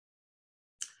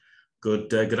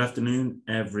Good afternoon,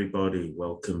 everybody.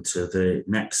 Welcome to the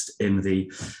next in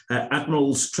the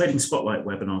Admirals Trading Spotlight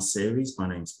webinar series. My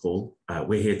name's Paul.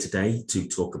 We're here today to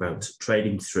talk about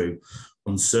trading through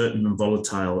uncertain and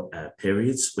volatile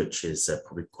periods, which is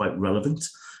probably quite relevant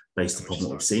based upon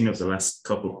what we've seen over the last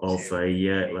couple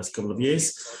of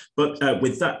years. But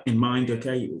with that in mind,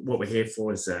 okay, what we're here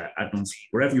for is Admirals,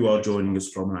 wherever you are joining us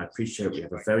from, and I appreciate we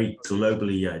have a very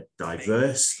globally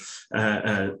diverse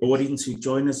audience who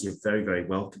join us. You're very, very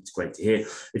welcome. It's great to hear.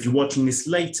 If you're watching this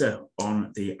later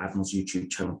on the Admirals YouTube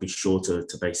channel, be sure to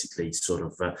basically sort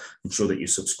of ensure that you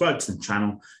subscribe to the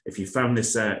channel. If you found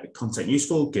this content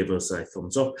useful, give us a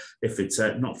thumbs up. If it's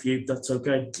not for you, that's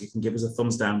okay. You can give us a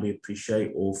thumbs down. We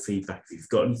appreciate all feedback. If you've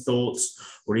got any thoughts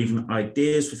or even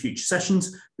ideas for future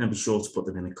sessions, then be sure to put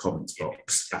them in the comments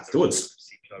box afterwards.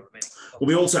 What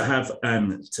we also have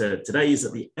today is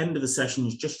at the end of the session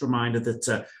is just a reminder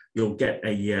that you'll get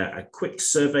a quick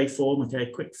survey form, okay,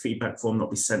 a quick feedback form that'll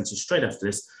be sent to you straight after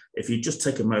this. If you just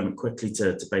take a moment quickly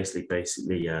to basically fill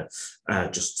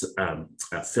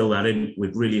that in,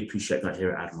 we'd really appreciate that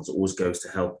here at Admirals. It always goes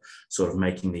to help sort of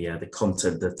making the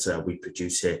content that we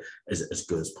produce here as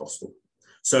good as possible.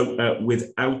 So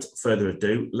without further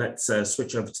ado, let's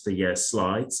switch over to the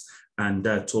slides and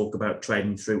talk about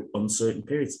trading through uncertain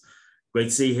periods. Great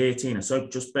to see you here, Tina. So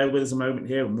just bear with us a moment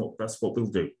here, and that's what we'll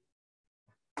do.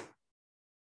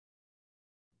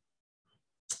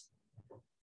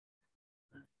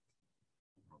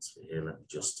 Here, let me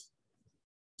just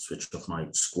switch off my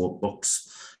squawk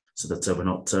box so that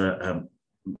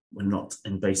we're not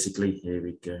in basically. Here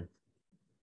we go.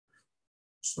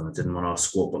 So I didn't want our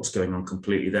squawk box going on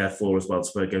completely therefore as well.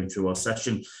 So we're going through our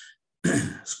session.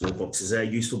 Squawk box is a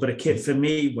useful bit of kit for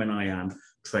me when I am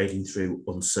trading through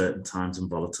uncertain times and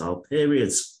volatile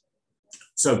periods.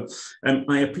 So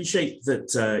I appreciate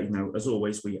that, as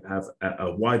always, we have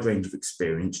a wide range of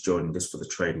experience joining us for the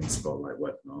Trading Spotlight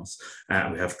webinars.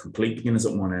 We have complete beginners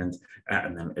at one end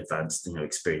and then advanced,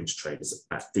 experienced traders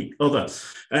at the other.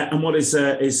 And what is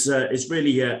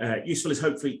really useful is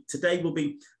hopefully today will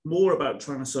be more about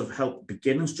trying to sort of help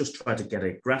beginners just try to get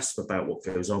a grasp about what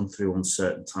goes on through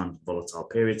uncertain times, volatile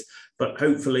periods. But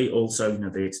hopefully also,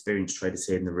 the experienced traders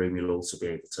here in the room, you'll also be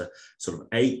able to sort of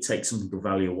A, take something of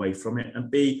value away from it,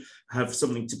 and B, have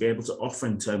something to be able to offer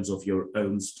in terms of your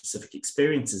own specific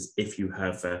experiences if you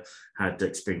have had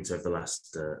experience over the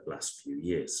last few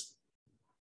years.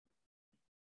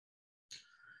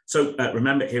 So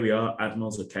remember, here we are,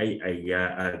 Admirals, okay,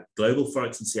 a global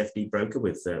Forex and CFD broker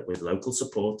with local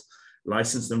support,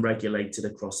 licensed and regulated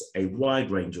across a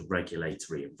wide range of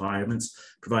regulatory environments,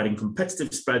 providing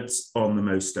competitive spreads on the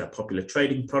most popular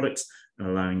trading products and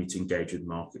allowing you to engage with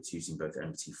markets using both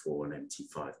MT4 and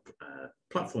MT5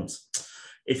 platforms.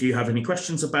 If you have any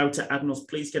questions about Admirals,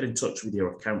 please get in touch with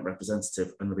your account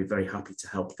representative and they'll be very happy to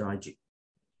help guide you.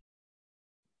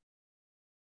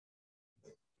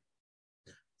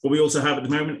 What we also have at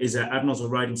the moment is Admirals are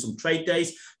riding some trade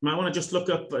days. You might want to just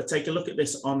take a look at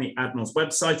this on the Admirals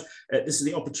website. This is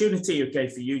the opportunity, okay,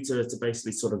 for you to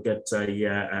basically sort of get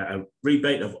a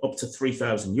rebate of up to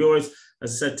 €3,000.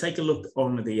 As I said, take a look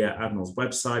on the Admirals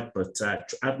website, but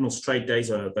Admirals trade days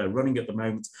they're running at the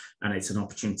moment, and it's an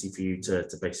opportunity for you to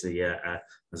basically, as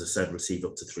I said, receive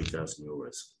up to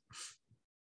 €3,000.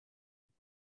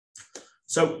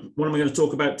 So what am I going to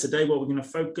talk about today? What we're going to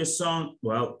focus on?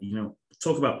 Well,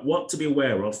 talk about what to be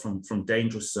aware of from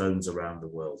dangerous zones around the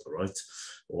world, all right?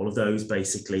 All of those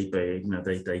basically,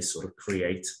 they sort of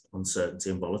create uncertainty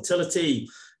and volatility.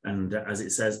 And as it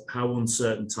says, how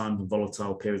uncertain times and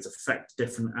volatile periods affect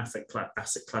different asset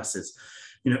classes.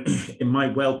 It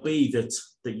might well be that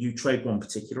you trade one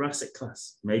particular asset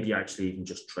class, maybe actually even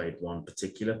just trade one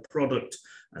particular product.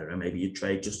 I don't know, maybe you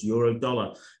trade just euro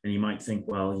dollar, and you might think,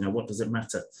 well, what does it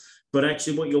matter? But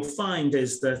actually what you'll find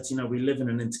is that, we live in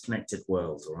an interconnected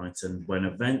world, all right? And when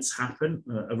events happen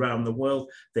around the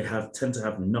world, they tend to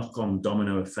have knock-on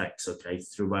domino effects, okay,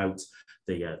 throughout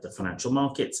the financial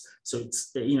markets. So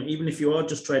it's, even if you are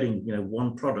just trading,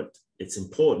 one product, it's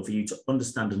important for you to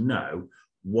understand and know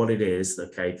what it is,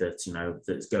 okay, that's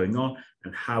going on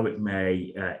and how it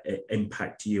may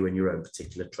impact you and your own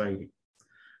particular trading.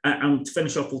 And to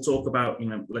finish off, we'll talk about,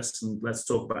 let's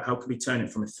talk about how can we turn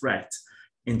it from a threat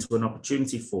into an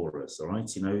opportunity for us, all right?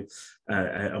 And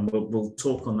we'll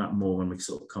talk on that more when we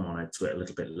sort of come on to it a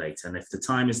little bit later. And if the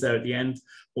time is there at the end,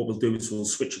 what we'll do is we'll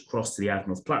switch across to the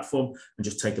Admirals platform and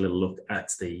just take a little look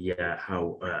at the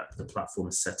how the platform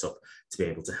is set up to be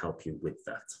able to help you with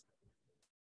that.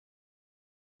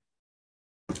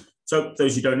 So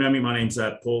those who don't know me, my name's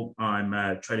Paul.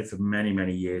 I'm traded for many,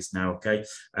 many years now, okay?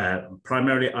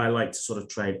 Primarily, I like to sort of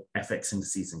trade FX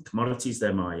indices and commodities.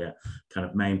 They're my kind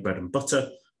of main bread and butter.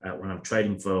 When I'm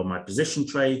trading for my position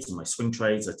trades and my swing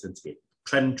trades, I tend to be a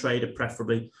trend trader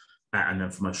preferably. And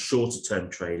then for my shorter term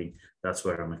trading, that's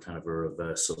where I'm a kind of a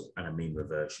reversal and a mean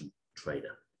reversion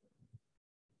trader.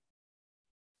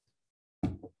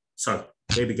 So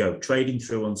here we go, trading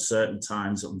through uncertain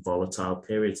times and volatile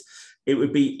periods. It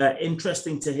would be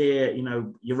interesting to hear,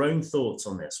 your own thoughts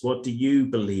on this. What do you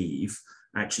believe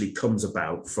actually comes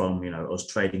about from, us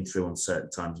trading through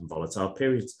uncertain times and volatile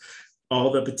periods?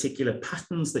 Are there particular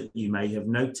patterns that you may have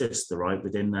noticed, right,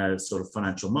 within the sort of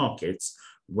financial markets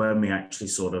when we actually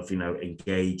sort of,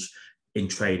 engage in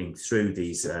trading through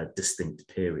these distinct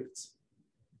periods?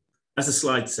 As the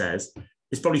slide says,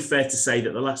 it's probably fair to say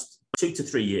that the last 2 to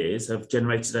 3 years have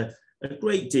generated a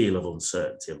great deal of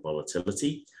uncertainty and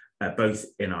volatility, both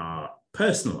in our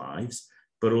personal lives,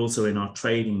 but also in our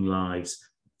trading lives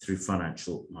through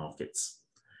financial markets.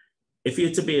 If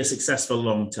you're to be a successful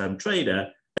long-term trader,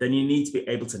 then you need to be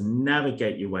able to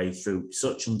navigate your way through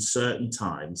such uncertain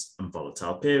times and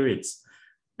volatile periods.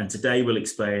 And today we'll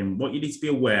explain what you need to be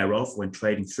aware of when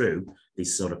trading through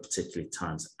these sort of particular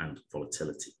times and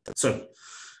volatility. So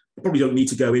I probably don't need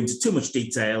to go into too much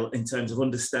detail in terms of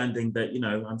understanding that,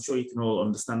 I'm sure you can all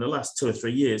understand the last 2 or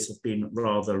 3 years have been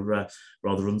rather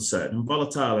uncertain and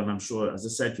volatile. And I'm sure, as I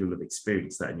said, you'll have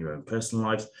experienced that in your own personal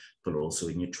lives, but also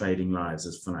in your trading lives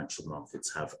as financial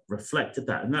markets have reflected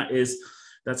that. And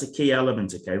that's a key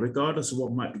element, okay? Regardless of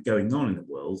what might be going on in the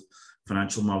world,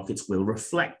 financial markets will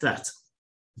reflect that.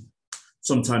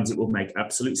 Sometimes it will make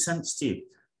absolute sense to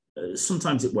you.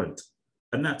 Sometimes it won't.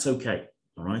 And that's okay,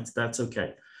 all right? That's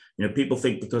okay. People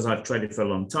think because I've traded for a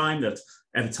long time that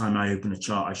every time I open a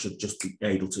chart, I should just be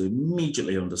able to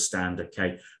immediately understand,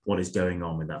 okay, what is going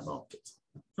on with that market.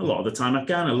 A lot of the time I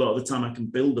can. A lot of the time I can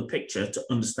build a picture to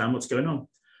understand what's going on.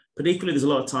 But equally, there's a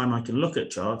lot of time I can look at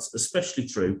charts, especially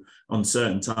through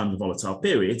uncertain times and volatile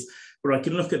periods, where I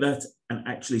can look at that and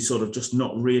actually sort of just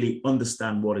not really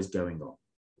understand what is going on.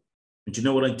 And do you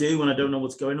know what I do when I don't know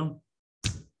what's going on?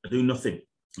 I do nothing.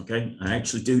 Okay, I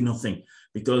actually do nothing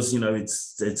because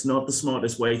it's not the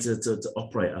smartest way to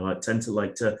operate. I tend to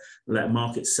like to let a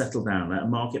market settle down, let a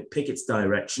market pick its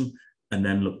direction, and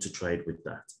then look to trade with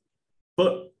that.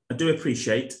 But I do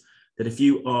appreciate that if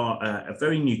you are a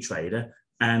very new trader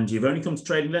and you've only come to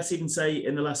trading, let's even say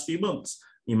in the last few months,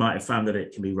 you might have found that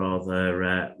it can be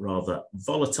rather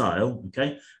volatile.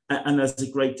 Okay, and there's a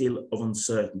great deal of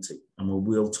uncertainty, and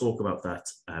we'll talk about that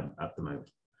at the moment.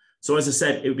 So as I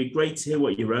said, it would be great to hear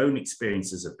what your own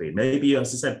experiences have been. Maybe,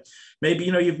 as I said, maybe,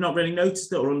 you've not really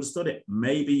noticed it or understood it.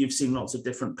 Maybe you've seen lots of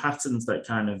different patterns that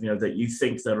kind of, that you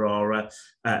think that are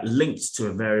linked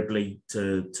to invariably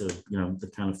to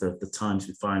the kind of the times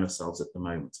we find ourselves at the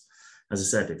moment. As I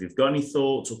said, if you've got any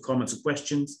thoughts or comments or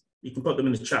questions, you can put them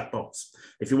in the chat box.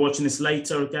 If you're watching this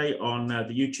later, okay, on the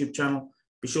YouTube channel,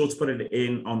 be sure to put it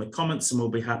in on the comments and we'll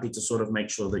be happy to sort of make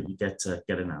sure that you get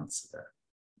an answer there.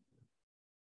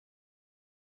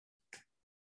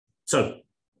 So,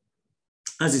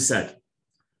 as I said,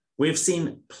 we've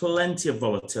seen plenty of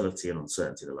volatility and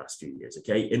uncertainty the last few years,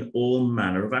 okay, in all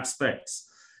manner of aspects.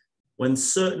 When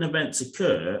certain events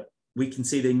occur, we can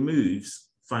see they move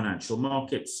financial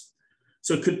markets.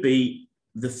 So it could be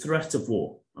the threat of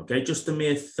war, okay, just the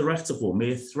mere threat of war,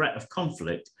 mere threat of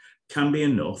conflict can be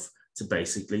enough to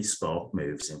basically spark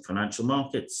moves in financial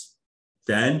markets.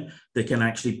 Then there can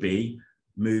actually be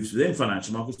moves within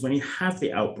financial markets when you have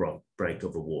the outbreak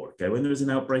of a war. Okay, when there is an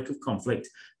outbreak of conflict,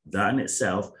 that in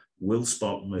itself will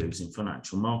spark moves in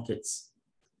financial markets.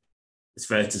 It's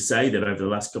fair to say that over the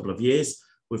last couple of years,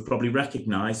 we've probably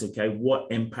recognized, okay,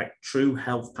 what impact true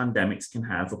health pandemics can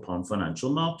have upon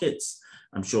financial markets.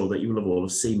 I'm sure that you will have all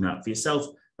seen that for yourself.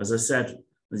 As I said,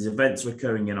 these events are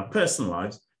occurring in our personal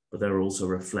lives, but they're also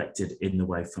reflected in the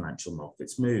way financial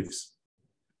markets moves.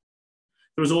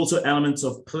 There is also elements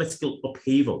of political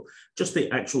upheaval, just the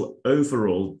actual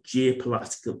overall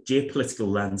geopolitical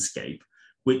landscape,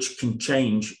 which can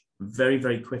change very,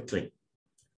 very quickly.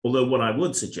 Although what I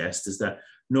would suggest is that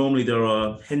normally there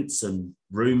are hints and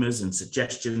rumors and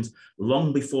suggestions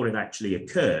long before it actually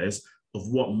occurs of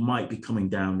what might be coming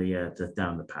down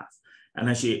the path. And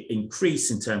as you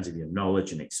increase in terms of your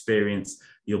knowledge and experience,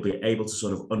 you'll be able to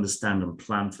sort of understand and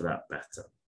plan for that better.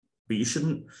 But you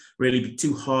shouldn't really be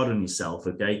too hard on yourself,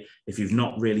 okay, if you've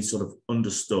not really sort of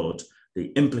understood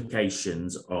the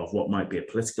implications of what might be a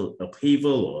political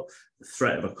upheaval or the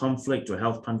threat of a conflict or a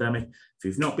health pandemic. If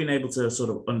you've not been able to sort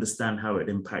of understand how it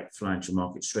impacts financial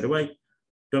markets straight away,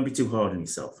 Don't be too hard on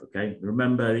yourself, okay?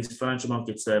 Remember, these financial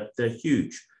markets, they're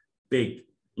huge, big,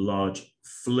 large,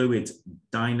 fluid,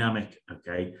 dynamic,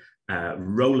 okay,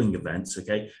 rolling events,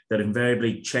 okay, that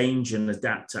invariably change and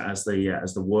adapt as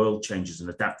the world changes and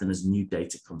adapt and as new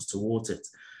data comes towards it.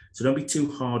 So don't be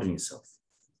too hard on yourself.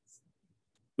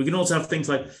 We can also have things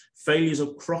like failures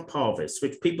of crop harvests,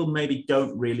 which people maybe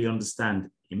don't really understand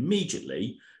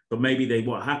immediately, but maybe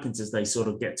what happens is they sort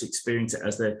of get to experience it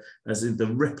as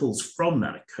the ripples from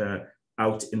that occur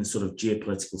out in the sort of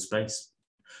geopolitical space.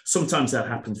 Sometimes that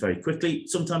happens very quickly.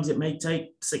 Sometimes it may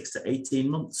take 6 to 18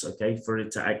 months, okay, for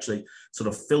it to actually sort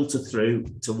of filter through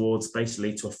towards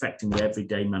basically to affecting the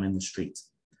everyday man in the street.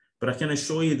 But I can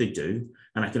assure you they do.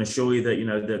 And I can assure you that, you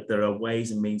know, that there are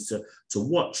ways and means to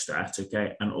watch that,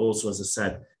 okay, and also, as I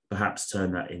said, perhaps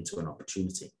turn that into an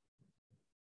opportunity.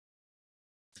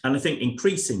 And I think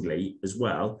increasingly as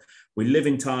well, we live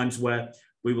in times where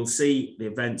we will see the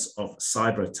events of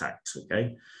cyber attacks,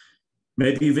 okay?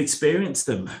 Maybe you've experienced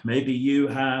them. Maybe you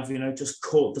have, you know, just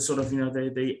caught the sort of, you know,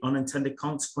 the unintended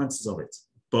consequences of it.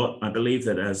 But I believe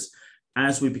that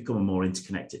as we become a more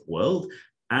interconnected world,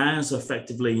 as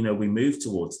effectively, you know, we move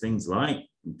towards things like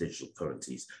digital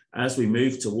currencies, as we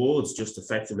move towards just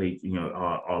effectively, you know,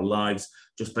 our lives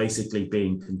just basically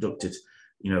being conducted,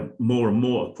 you know, more and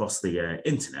more across the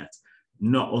internet,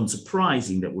 not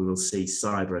unsurprising that we will see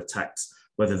cyber attacks,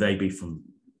 whether they be from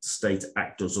state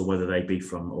actors or whether they be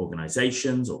from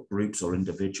organizations or groups or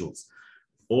individuals.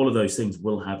 All of those things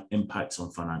will have impacts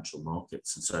on financial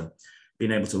markets. And so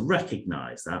being able to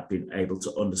recognize that, being able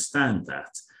to understand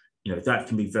that, you know, that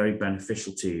can be very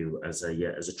beneficial to you as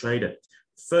a trader.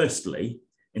 Firstly,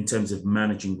 in terms of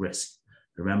managing risk.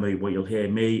 Remember, what you'll hear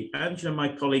me and, you know, my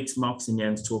colleagues, Marcus and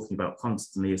Jens, talking about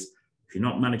constantly is if you're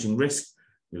not managing risk,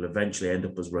 you'll eventually end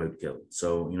up as roadkill.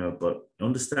 So, you know, but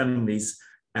understanding these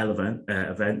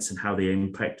events and how they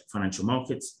impact financial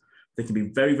markets, they can be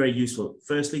very, very useful,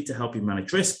 firstly, to help you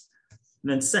manage risk,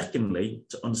 and then secondly,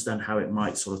 to understand how it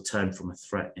might sort of turn from a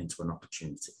threat into an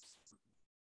opportunity.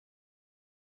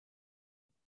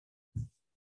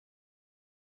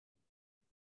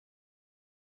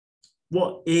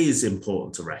 What is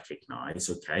important to recognize,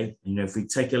 okay, you know, if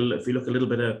we look a little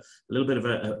bit of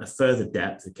a further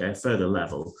depth, okay, a further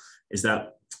level, is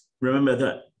that remember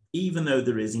that even though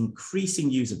there is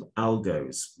increasing use of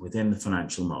algos within the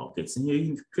financial markets and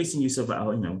increasing use of,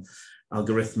 you know,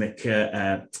 algorithmic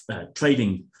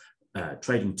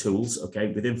trading tools, okay,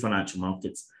 within financial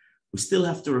markets, we still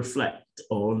have to reflect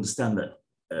or understand that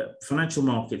financial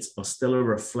markets are still a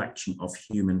reflection of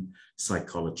human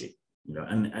psychology. You know,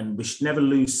 and we should never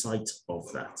lose sight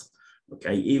of that.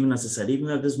 Okay, even as I said, even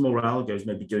though there's more algos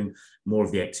maybe doing more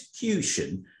of the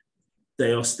execution,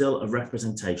 they are still a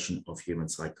representation of human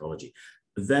psychology.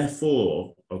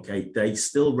 Therefore, okay, they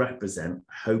still represent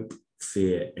hope,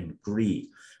 fear, and greed.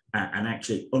 And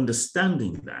actually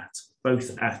understanding that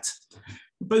both at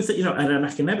you know, at an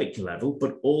academic level,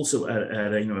 but also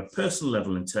at you know, a personal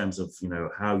level in terms of, you know,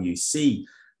 how you see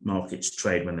markets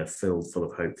trade when they're full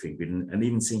of hope, fear, and greed, and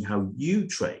even seeing how you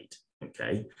trade,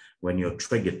 okay, when you're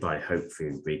triggered by hope, fear,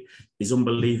 and greed, is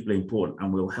unbelievably important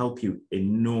and will help you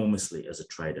enormously as a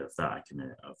trader. Of that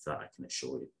I can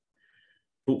assure you.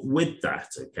 But with that,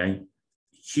 okay,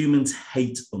 humans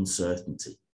hate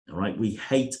uncertainty. All right, we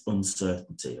hate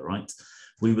uncertainty. All right,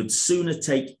 we would sooner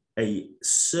take a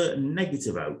certain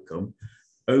negative outcome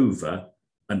over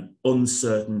an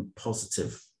uncertain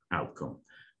positive outcome.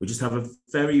 We just have a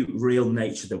very real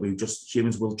nature that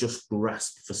humans will just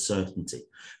grasp for certainty.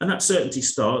 And that certainty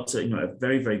starts at, you know, at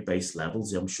very, very base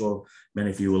levels. I'm sure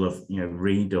many of you will have, you know,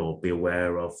 read or be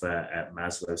aware of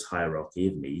Maslow's hierarchy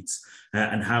of needs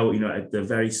and how, you know, at the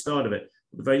very start of it,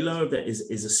 the very low of it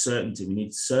is a certainty. We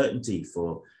need certainty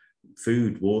for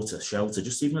food, water, shelter,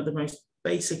 just even at the most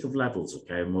basic of levels,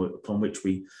 okay, upon which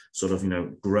we sort of, you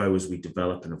know, grow as we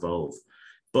develop and evolve.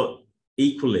 But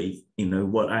equally, you know,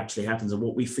 what actually happens and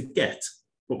what we forget,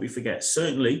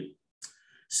 certainly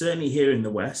here in the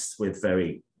West with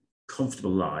very comfortable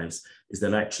lives, is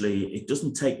that actually it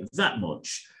doesn't take that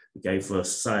much, okay, for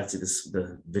society,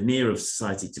 the veneer of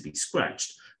society to be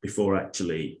scratched before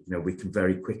actually, you know, we can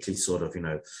very quickly sort of, you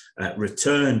know,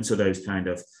 return to those kind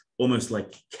of almost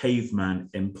like caveman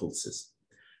impulses.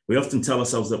 We often tell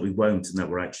ourselves that we won't and that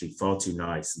we're actually far too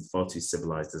nice and far too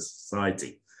civilized as a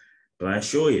society. But I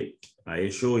assure you,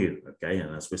 okay,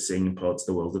 and as we're seeing in parts of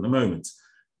the world at the moment,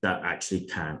 that actually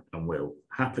can and will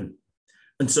happen.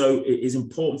 And so it is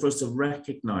important for us to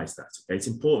recognize that, okay? It's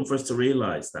important for us to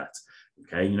realize that,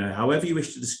 okay? You know, however you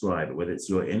wish to describe it, whether it's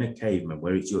your inner caveman,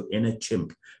 whether it's your inner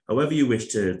chimp, however you wish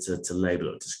to label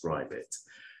or describe it,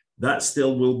 that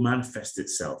still will manifest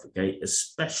itself, okay,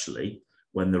 especially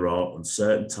when there are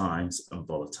uncertain times and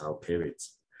volatile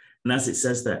periods. And as it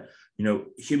says there, you know,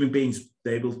 human beings,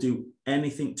 they will do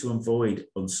anything to avoid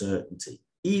uncertainty,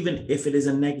 even if it is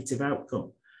a negative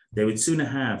outcome. They would sooner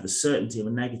have the certainty of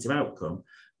a negative outcome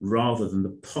rather than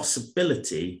the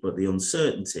possibility, but the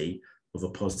uncertainty of a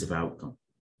positive outcome.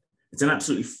 It's an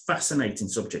absolutely fascinating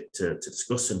subject to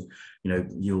discuss, and you know,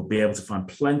 you'll be able to find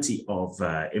plenty of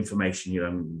information, you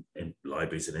know, in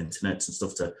libraries and internets and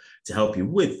stuff to help you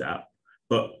with that.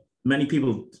 But many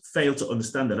people fail to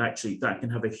understand that actually that can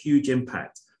have a huge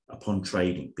impact upon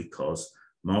trading, because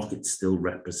markets still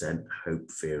represent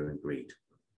hope, fear, and greed.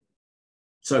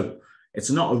 So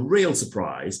it's not a real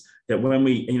surprise that when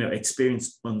we, you know,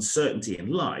 experience uncertainty in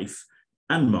life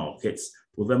and markets,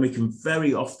 well, then we can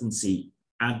very often see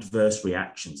adverse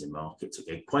reactions in markets,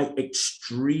 okay, quite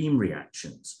extreme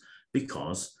reactions,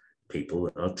 because people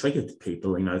are triggered.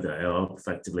 People, you know, they are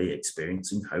effectively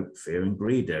experiencing hope, fear, and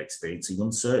greed. They're experiencing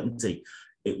uncertainty.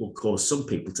 It will cause some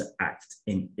people to act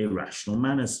in irrational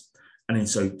manners. And in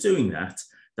so doing that,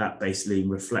 that basically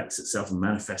reflects itself and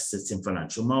manifests it in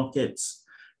financial markets.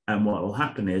 And what will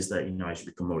happen is that, you know, as you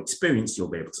become more experienced, you'll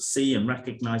be able to see and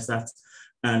recognize that.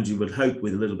 And you would hope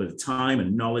with a little bit of time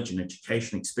and knowledge and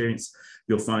education experience,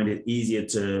 you'll find it easier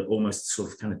to almost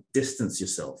sort of kind of distance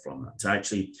yourself from that, to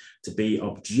actually to be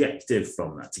objective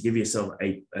from that, to give yourself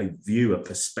a view, a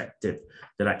perspective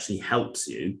that actually helps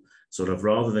you sort of,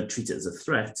 rather than treat it as a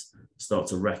threat, start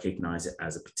to recognize it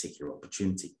as a particular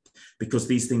opportunity. Because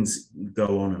these things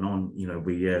go on and on, you know,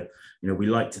 we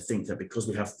like to think that because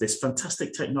we have this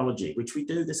fantastic technology, which we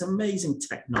do, this amazing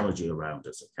technology around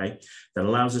us, okay, that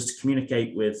allows us to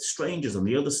communicate with strangers on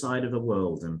the other side of the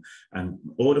world and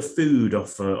order food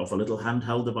off a little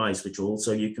handheld device, which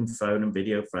also you can phone and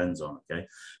video friends on, okay,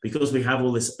 because we have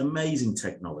all this amazing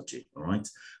technology, all right,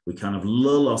 we kind of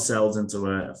lull ourselves into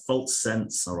a false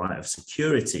sense, all right, of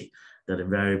security, that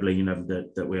invariably, you know,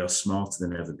 that we are smarter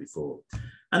than ever before.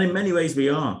 And in many ways we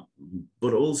are,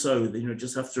 but also, you know,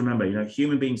 just have to remember, you know,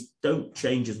 human beings don't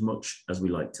change as much as we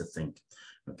like to think.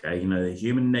 Okay, you know, the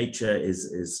human nature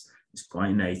is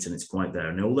quite innate and it's quite there.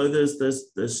 And although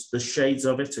there's shades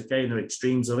of it, okay, and there are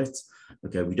extremes of it,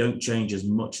 okay, we don't change as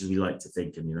much as we like to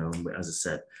think. And, you know, as I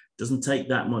said, it doesn't take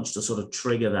that much to sort of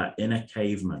trigger that inner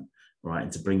caveman, right,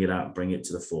 and to bring it out and bring it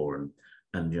to the fore.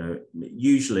 And you know,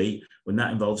 usually when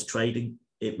that involves trading,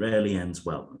 it rarely ends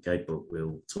well, okay? But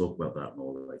we'll talk about that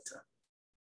more later.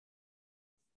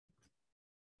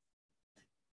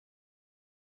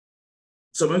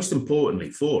 So most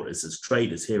importantly for us as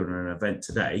traders here in an event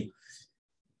today,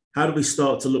 how do we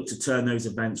start to look to turn those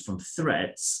events from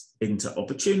threats into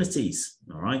opportunities,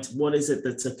 all right? What is it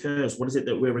that occurs? What is it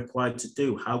that we're required to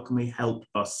do? How can we help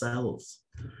ourselves?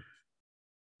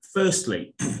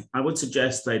 Firstly, I would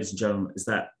suggest, ladies and gentlemen, is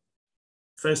that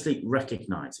firstly,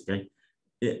 recognize, okay?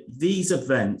 These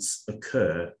events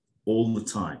occur all the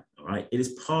time, all right? It is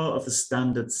part of the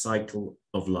standard cycle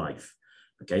of life,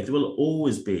 okay? There will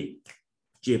always be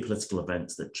geopolitical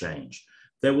events that change.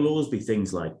 There will always be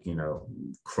things like, you know,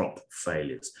 crop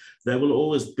failures. There will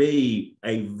always be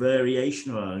a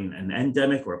variation or an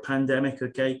endemic or a pandemic,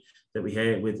 okay, that we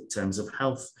hear with in terms of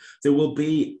health. There will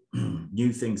be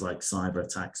new things like cyber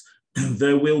attacks.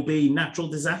 There will be natural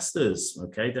disasters,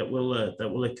 okay, that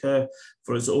will occur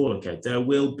for us all, okay. There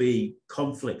will be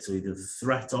conflicts, either the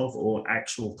threat of or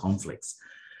actual conflicts.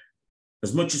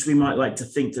 As much as we might like to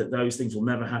think that those things will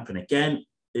never happen again,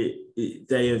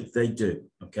 they do,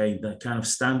 okay. The kind of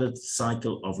standard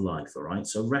cycle of life, all right.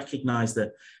 So recognize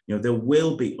that, you know, there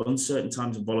will be uncertain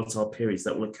times and volatile periods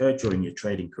that will occur during your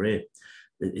trading career.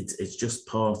 It's just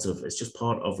part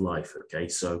of life, okay.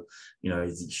 So, you know,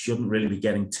 you shouldn't really be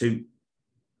getting too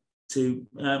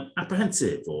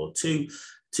apprehensive or too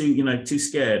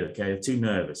scared, okay, or too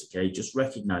nervous, okay. Just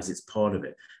recognize it's part of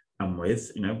it, and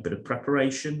with, you know, a bit of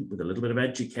preparation, with a little bit of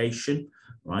education,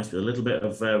 right, with a little bit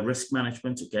of risk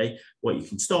management, okay, what you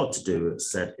can start to do, as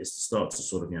I said, is to start to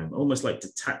sort of, you know, almost like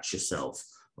detach yourself,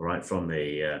 all right, from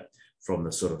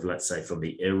the sort of, let's say, from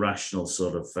the irrational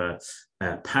sort of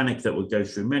panic that would go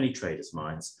through many traders'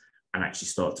 minds, and actually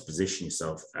start to position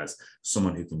yourself as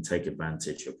someone who can take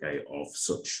advantage, okay, of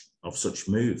such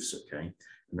moves, okay,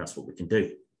 and that's what we can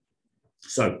do.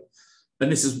 So,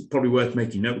 and this is probably worth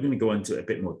making note. We're going to go into a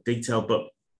bit more detail, but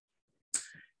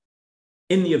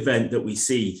in the event that we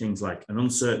see things like an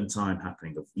uncertain time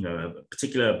happening, of, you know, a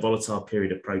particular volatile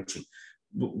period approaching,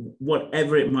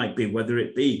 whatever it might be, whether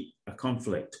it be a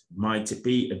conflict, might it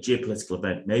be a geopolitical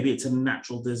event, maybe it's a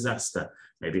natural disaster,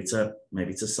 maybe it's a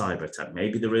cyber attack,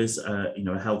 maybe there is a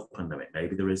health pandemic,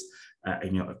 maybe there is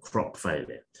a crop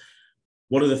failure.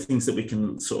 what are the things that we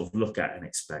can sort of look at and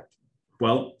expect?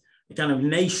 Well, a kind of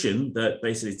nation that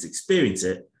basically to experience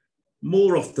it,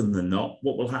 more often than not,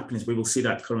 what will happen is we will see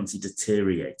that currency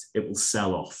deteriorate. It will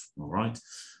sell off, all right?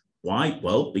 Why?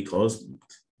 Well, because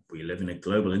we live in a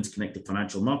global interconnected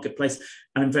financial marketplace,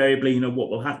 and invariably, what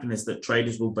will happen is that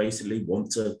traders will basically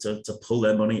want to pull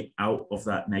their money out of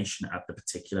that nation at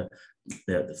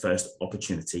the first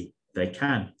opportunity they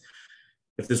can.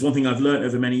 If there's one thing I've learned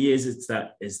over many years, is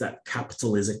that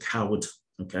capital is a coward.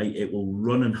 Okay, it will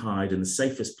run and hide in the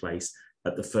safest place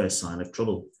at the first sign of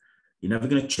trouble. You're never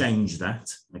going to change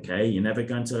that. Okay, you're never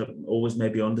going to always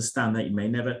maybe understand that. You may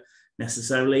never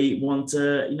necessarily want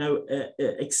to,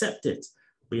 accept it.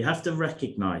 But you have to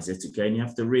recognize it, okay, and you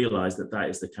have to realize that that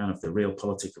is the kind of the real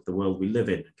politic of the world we live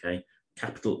in, okay?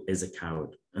 Capital is a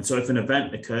coward. And so if an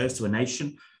event occurs to a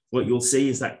nation, what you'll see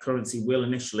is that currency will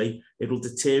initially, it will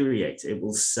deteriorate, it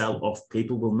will sell off.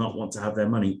 People will not want to have their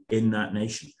money in that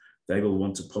nation. They will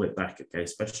want to pull it back, okay,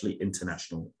 especially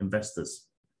international investors.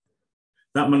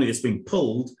 That money that's being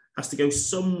pulled has to go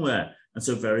somewhere. And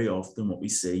so very often what we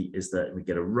see is that we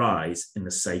get a rise in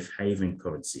the safe haven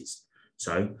currencies.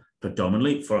 So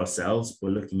predominantly for ourselves, we're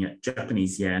looking at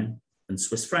Japanese yen and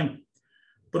Swiss franc,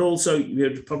 but also you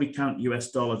would probably count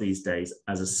US dollar these days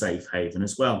as a safe haven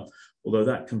as well, although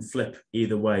that can flip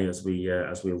either way as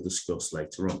we'll discuss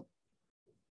later on.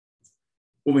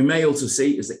 What we may also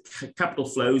see is that capital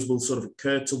flows will sort of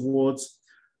occur towards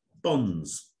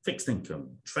bonds, fixed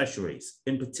income, treasuries,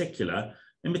 in particular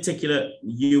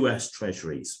US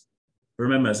treasuries.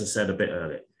 Remember, as I said a bit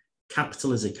earlier,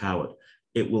 capital is a coward.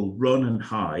 It will run and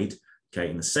hide,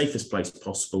 okay, in the safest place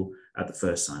possible at the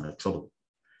first sign of trouble.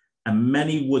 And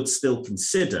many would still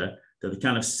consider that the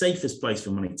kind of safest place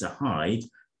for money to hide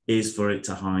is for it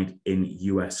to hide in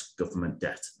US government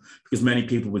debt, because many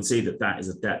people would see that that is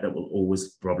a debt that will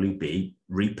always probably be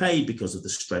repaid because of the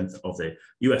strength of the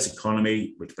US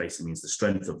economy, which basically means the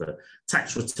strength of the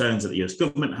tax returns that the US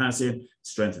government has in,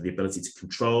 strength of the ability to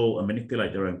control and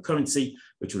manipulate their own currency,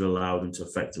 which would allow them to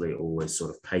effectively always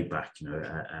sort of pay back,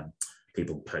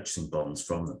 people purchasing bonds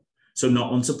from them. So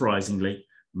not unsurprisingly,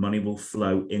 money will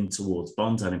flow in towards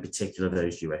bonds, and in particular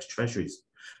those US treasuries.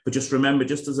 But just remember,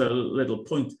 just as a little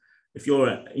point, if you're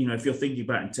thinking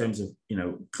about in terms of,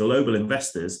 global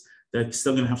investors, they're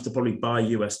still going to have to probably buy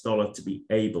US dollar to be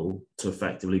able to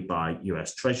effectively buy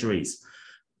US treasuries.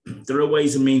 There are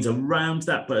ways and means around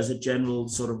that, but as a general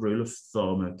sort of rule of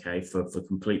thumb, okay, for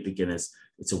complete beginners,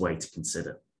 it's a way to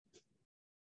consider.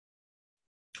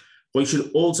 What you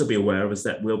should also be aware of is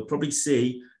that we'll probably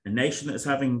see a nation that's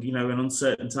having, an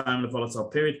uncertain time and a volatile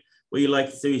period. What you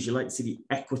like to do is you like to see the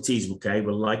equities, okay,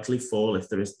 will likely fall if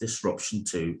there is disruption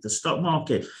to the stock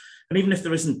market. And even if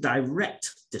there isn't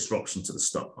direct disruption to the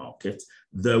stock market,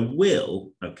 there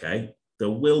will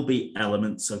be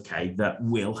elements, okay, that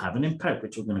will have an impact,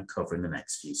 which we're going to cover in the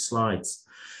next few slides.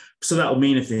 So that will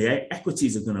mean if the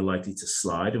equities are going to likely to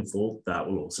slide and fall, that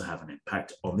will also have an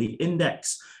impact on the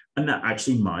index. And that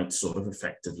actually might sort of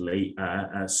effectively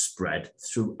spread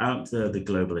throughout the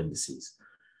global indices.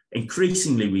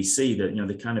 Increasingly, we see that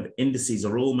the kind of indices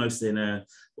are almost in a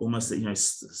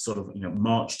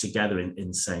march together in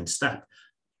the same step.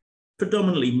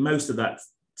 Predominantly, most of that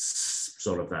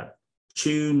that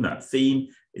tune, that theme,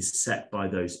 is set by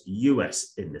those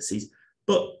US indices.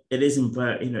 But it is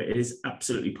it is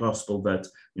absolutely possible that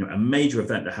a major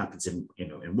event that happens in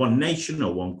one nation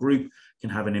or one group can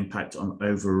have an impact on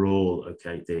overall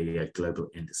the global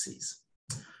indices.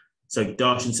 So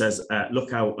Darshan says,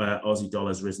 look how Aussie dollar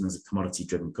has risen as a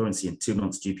commodity-driven currency. In 2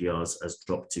 months, GPRs has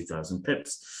dropped 2,000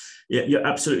 pips. Yeah, you're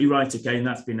absolutely right. Okay, and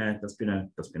that's been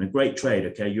a great trade.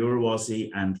 Okay, Euro Aussie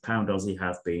and Pound Aussie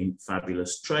have been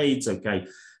fabulous trades. Okay,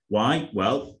 why?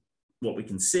 Well, what we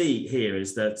can see here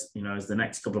is that as the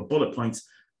next couple of bullet points,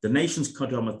 the nation's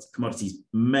commodities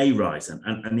may rise,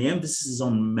 and the emphasis is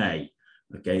on may.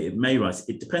 Okay, it may rise.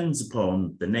 It depends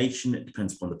upon the nation. It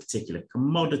depends upon the particular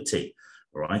commodity.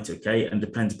 All right, okay, and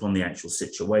depends upon the actual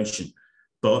situation.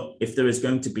 But if there is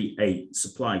going to be a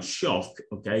supply shock,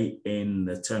 okay, in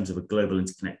the terms of a global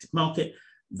interconnected market,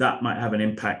 that might have an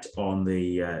impact on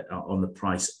the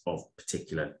price of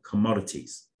particular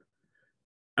commodities.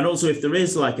 And also, if there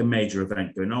is like a major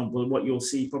event going on, well, what you'll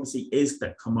see probably is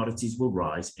that commodities will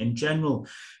rise in general.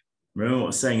 Remember what I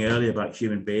was saying earlier about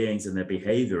human beings and their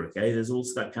behavior, okay? There's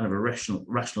also that kind of a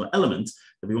rational element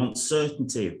that we want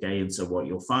certainty, okay? And so what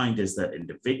you'll find is that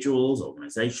individuals,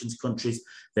 organizations, countries,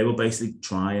 they will basically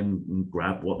try and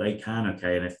grab what they can,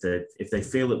 okay? And if they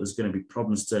feel that there's going to be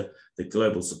problems to the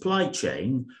global supply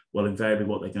chain, well, invariably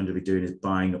what they're going to be doing is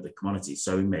buying up the commodities.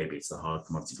 So maybe it's the hard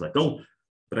commodities like gold,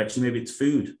 but actually maybe it's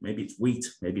food, maybe it's wheat,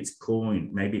 maybe it's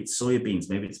corn, maybe it's soybeans,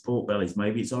 maybe it's pork bellies,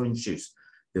 maybe it's orange juice.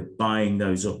 You're buying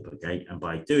those up, okay? And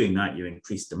by doing that, you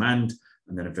increase demand,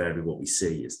 and then invariably what we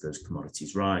see is those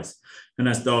commodities rise. And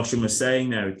as Darshan was saying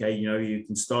there, okay, you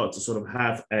can start to sort of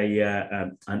have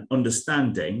an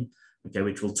understanding, okay,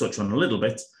 which we'll touch on a little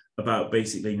bit, about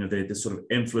basically, the sort of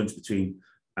influence between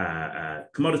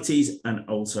commodities and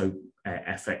also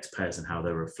FX pairs and how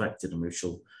they're reflected, and we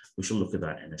shall look at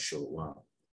that in a short while.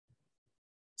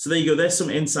 So there you go. There's some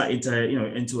insight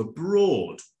into a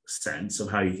broad sense of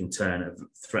how you can turn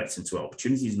threats into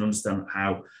opportunities and understand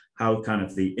how kind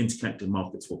of the interconnected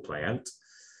markets will play out.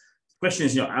 The question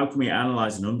is, how can we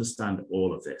analyze and understand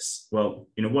all of this? Well,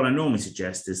 what I normally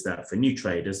suggest is that for new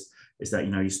traders is that,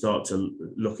 you start to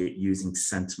look at using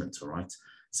sentiment, all right?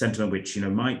 Sentiment, which,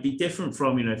 might be different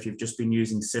from, if you've just been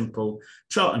using simple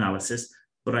chart analysis,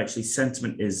 but actually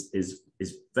sentiment is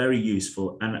very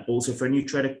useful, and also for a new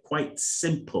trader, quite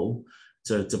simple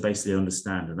to basically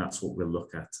understand. And that's what we'll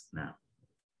look at now.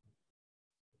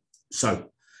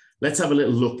 So let's have a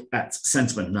little look at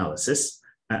sentiment analysis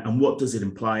and what does it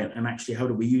imply, and actually how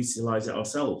do we utilize it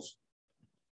ourselves?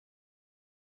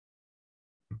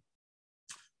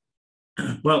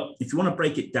 Well, if you want to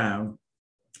break it down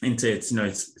into its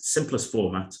simplest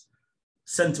format,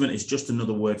 sentiment is just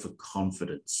another word for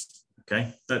confidence.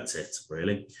 Okay, that's it,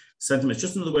 really. Sentiment is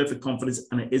just another word for confidence,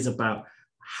 and it is about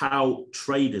how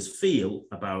traders feel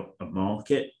about a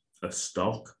market, a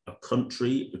stock, a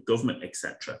country, a government,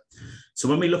 etc. So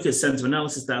when we look at sentiment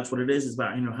analysis, that's what it is. It's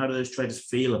about, how do those traders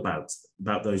feel about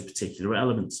those particular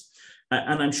elements?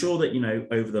 And I'm sure that,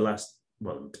 over the last,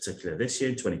 well, in particular this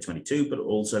year, 2022, but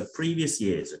also previous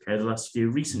years, okay, the last few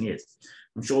recent years,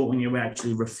 I'm sure when you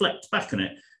actually reflect back on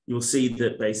it, you'll see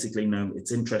that basically,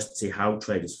 it's interesting to see how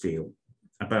traders feel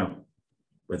about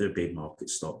whether it be market,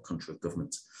 stock, country, or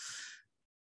government.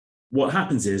 What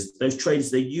happens is those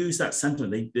traders, they use that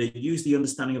sentiment, they use the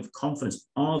understanding of confidence.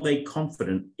 Are they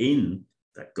confident in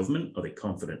that government? Are they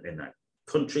confident in that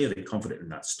country? Are they confident in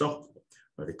that stock?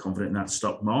 Are they confident in that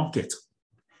stock market?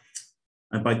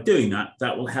 And by doing that,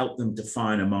 that will help them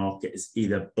define a market as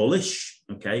either bullish,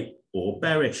 okay, or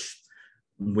bearish.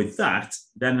 With that,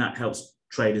 then that helps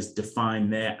traders define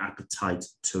their appetite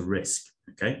to risk,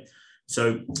 okay?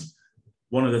 So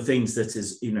one of the things that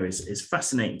is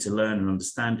fascinating to learn and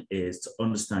understand is to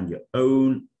understand your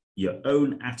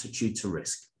own attitude to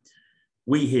risk.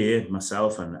 We here,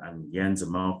 myself and Jens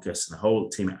and Marcus and the whole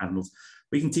team at Admirals,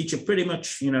 we can teach you pretty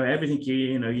much everything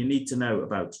you need to know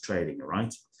about trading, all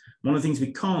right? One of the things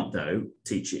we can't, though,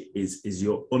 teach you is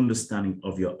your understanding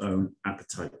of your own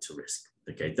appetite to risk.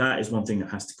 Okay, that is one thing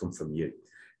that has to come from you.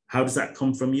 How does that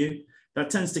come from you? That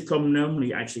tends to come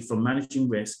normally actually from managing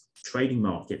risk, trading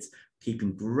markets,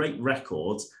 keeping great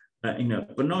records, but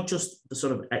not just the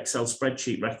sort of Excel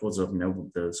spreadsheet records of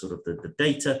the sort of the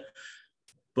data,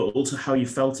 but also how you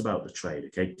felt about the trade.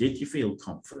 Okay, did you feel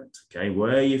confident? Okay,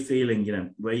 were you feeling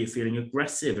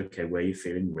aggressive? Okay, were you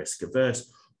feeling risk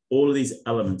averse? All of these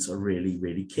elements are really,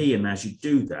 really key. And as you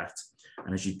do that,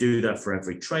 for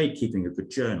every trade, keeping a good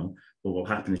journal, what will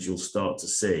happen is you'll start to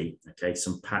see, okay,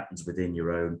 some patterns within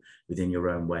your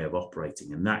own way of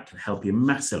operating. And that can help you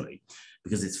massively,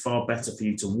 because it's far better for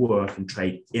you to work and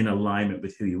trade in alignment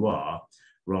with who you are,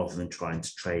 rather than trying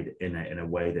to trade in a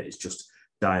way that is just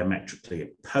diametrically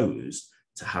opposed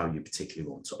to how you particularly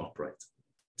want to operate.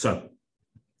 So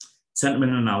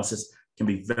sentiment analysis can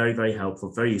be very, very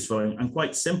helpful, very useful, and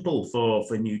quite simple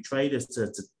for new traders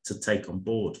to take on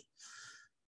board.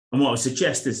 And what I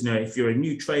suggest is, if you're a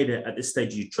new trader at this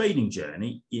stage of your trading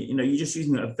journey, you're just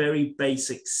using a very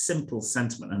basic, simple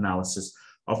sentiment analysis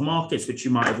of markets, which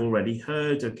you might have already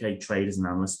heard, okay, traders and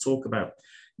analysts talk about.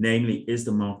 Namely, is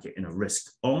the market in a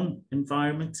risk-on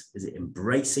environment? Is it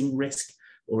embracing risk?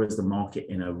 Or is the market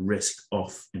in a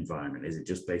risk-off environment? Is it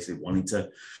just basically wanting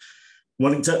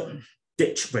to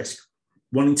ditch risk,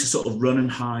 wanting to sort of run and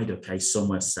hide, okay,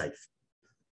 somewhere safe?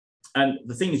 And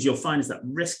the thing is, you'll find is that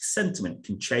risk sentiment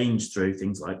can change through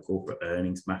things like corporate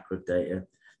earnings, macro data,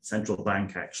 central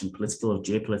bank action, political or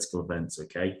geopolitical events,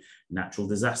 okay, natural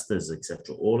disasters,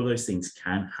 etc. All of those things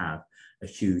can have a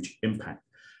huge impact.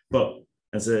 But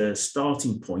as a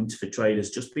starting point for traders,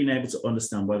 just being able to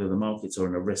understand whether the markets are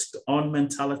in a risk-on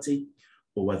mentality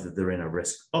or whether they're in a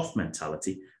risk-off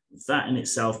mentality, that in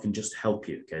itself can just help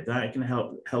you, okay? That can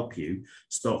help you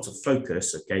start to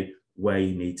focus, okay, where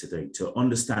you need to do to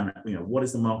understand, what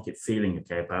is the market feeling,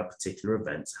 okay, about particular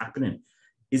events happening.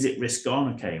 Is it risk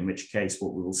on? Okay, in which case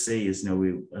what we will see is,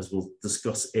 as we'll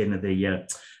discuss in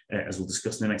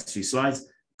the next few slides,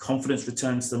 confidence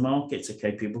returns to the markets.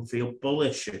 Okay, people feel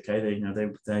bullish. Okay,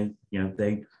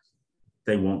 they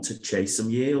they want to chase some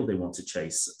yield, they want to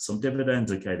chase some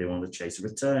dividends, okay, they want to chase a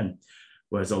return.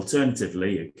 Whereas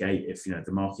alternatively, okay, if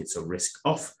the markets are risk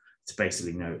off, it's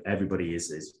basically everybody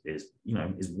is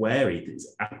wary,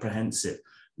 is apprehensive.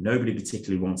 Nobody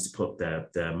particularly wants to put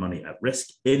their money at risk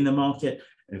in the market.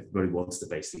 Everybody wants to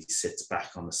basically sit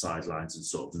back on the sidelines and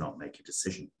sort of not make a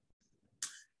decision.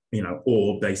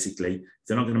 Or basically, if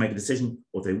they're not going to make a decision,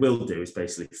 what they will do is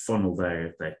basically funnel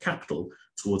their capital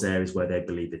towards areas where they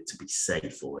believe it to be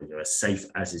safe, or as safe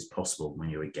as is possible when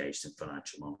you're engaged in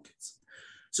financial markets.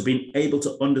 So being able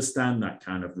to understand that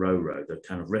kind of the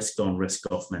kind of risk on,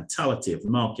 risk off mentality of the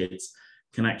markets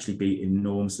can actually be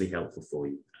enormously helpful for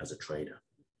you as a trader.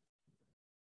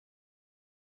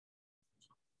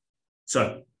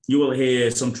 So you will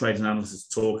hear some trading analysts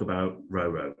talk about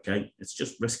RORO, okay? It's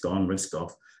just risk on, risk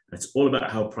off. And it's all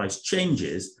about how price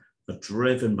changes are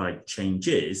driven by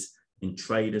changes in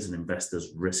traders and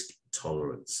investors' risk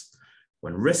tolerance.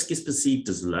 When risk is perceived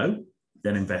as low,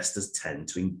 then investors tend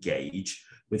to engage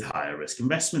with higher risk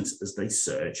investments as they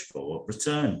search for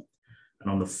return.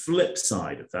 And on the flip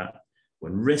side of that,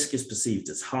 when risk is perceived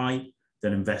as high,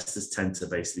 then investors tend to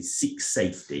basically seek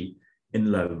safety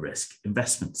in low risk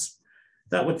investments.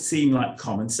 That would seem like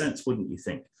common sense, wouldn't you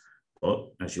think? But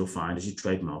as you'll find as you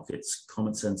trade markets,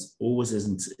 common sense always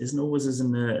isn't always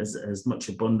as much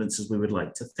abundance as we would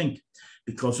like to think.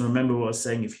 Because remember what I was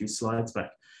saying a few slides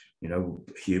back,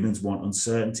 humans want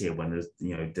uncertainty, and when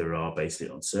there are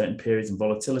basically uncertain periods and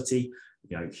volatility,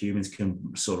 humans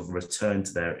can sort of return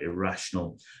to their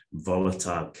irrational,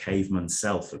 volatile caveman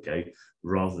self, okay,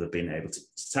 rather than being able to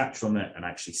detach from it and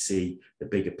actually see the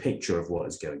bigger picture of what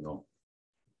is going on.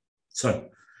 So,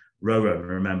 RORO,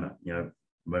 remember,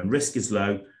 when risk is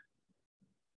low,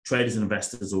 traders and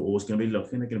investors are always going to be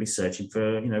looking, they're going to be searching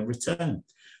for, return.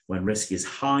 When risk is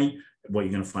high, what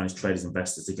you're going to find is traders and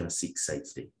investors are going to seek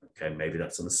safety. Okay, maybe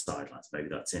that's on the sidelines, maybe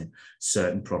that's in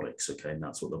certain products, okay, and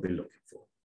that's what they'll be looking for.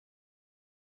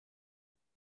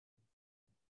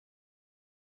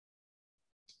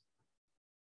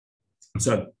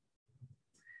 So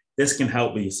this can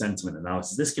help with your sentiment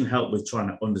analysis. This can help with trying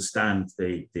to understand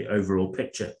the overall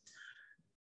picture.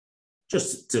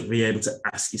 Just to be able to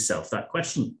ask yourself that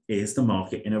question, is the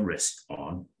market in a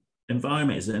risk-on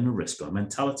environment? Is it in a risk-on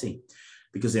mentality?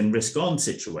 Because in risk-on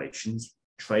situations,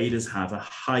 traders have a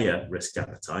higher risk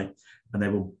appetite and they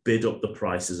will bid up the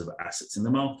prices of assets in the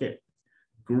market.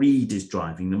 Greed is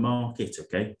driving the market,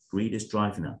 okay? Greed is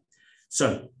driving that.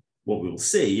 So what we'll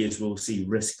see is we'll see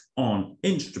risk-on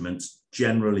instruments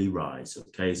generally rise,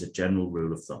 okay, as a general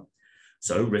rule of thumb.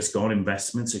 So risk-on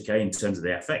investments, okay, in terms of the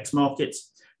FX markets,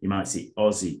 you might see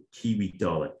Aussie, Kiwi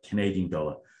dollar, Canadian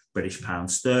dollar, British pound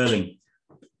sterling,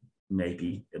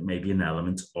 maybe an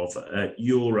element of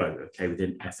euro, okay,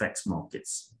 within FX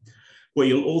markets. What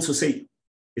you'll also see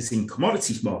is in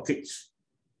commodities markets,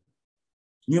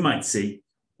 you might see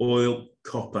oil,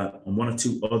 copper, and one or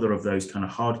two other of those kind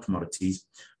of hard commodities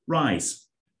rise.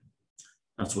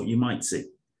 That's what you might see.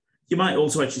 You might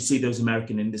also actually see those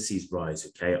American indices rise,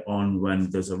 okay, on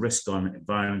when there's a risk-on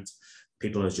environment.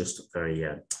 People are just very,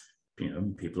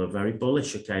 people are very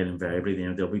bullish, okay, and invariably,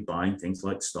 they'll be buying things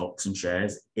like stocks and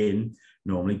shares in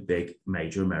normally big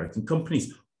major American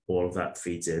companies. All of that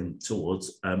feeds in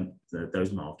towards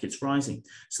those markets rising.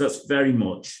 So that's very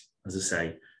much, as I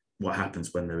say, what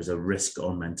happens when there is a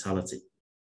risk-on mentality.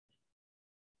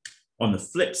 On the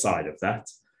flip side of that,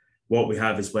 what we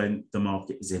have is when the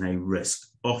market is in a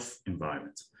risk-off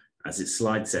environment. As its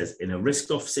slide says, in a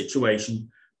risk-off situation,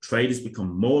 traders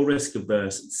become more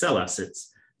risk-averse and sell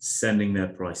assets, sending their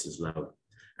prices lower.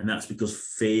 And that's because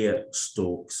fear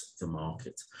stalks the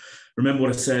market. Remember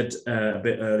what I said a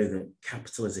bit earlier, that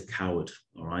capital is a coward,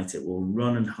 all right? It will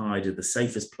run and hide at the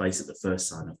safest place at the first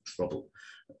sign of trouble,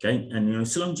 okay? And,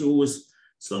 so long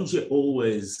as you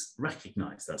always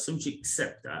recognize that, as long as you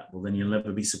accept that, well, then you'll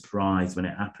never be surprised when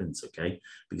it happens, okay?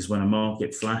 Because when a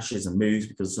market flashes and moves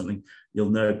because of something, you'll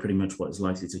know pretty much what is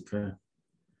likely to occur.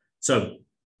 So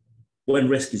when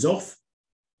risk is off,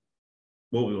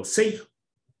 what we will see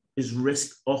is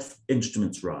risk-off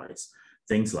instruments rise.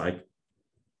 Things like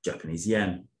Japanese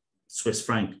yen, Swiss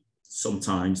franc,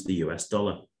 sometimes the US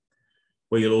dollar.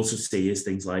 What you'll also see is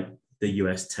things like the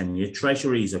US 10-year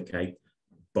treasuries, okay?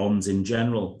 Bonds in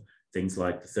general, things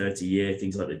like the 30-year,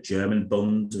 things like the German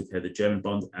bond, okay, the German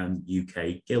bond and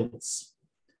UK gilts.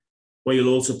 What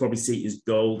you'll also probably see is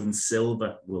gold and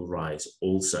silver will rise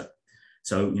also.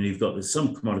 So, you've got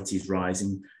some commodities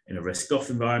rising in a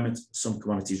risk-off environment, some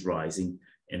commodities rising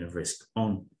in a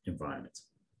risk-on environment.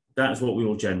 That's what we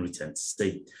will generally tend to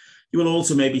see. You will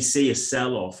also maybe see a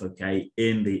sell-off, okay,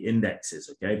 in the indexes,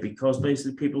 okay, because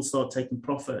basically people start taking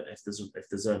profit. If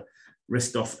there's a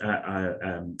risk-off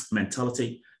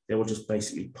mentality, they will just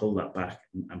basically pull that back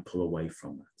and pull away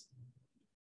from that.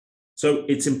 So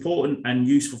it's important and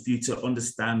useful for you to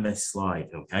understand this slide,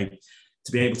 okay,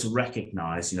 to be able to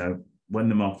recognize, when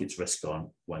the market's risk on,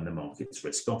 when the market's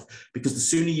risk off, because the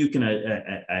sooner you can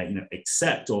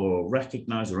accept or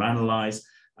recognize or analyze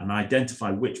and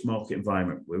identify which market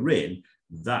environment we're in,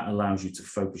 that allows you to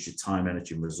focus your time,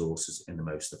 energy, and resources in the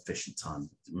most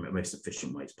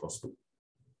efficient ways possible.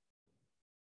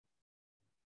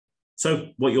 So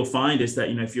what you'll find is that,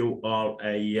 if you are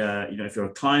if you're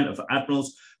a client of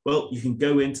Admirals, well, you can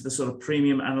go into the sort of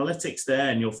premium analytics there,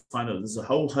 and you'll find that there's a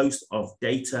whole host of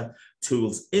data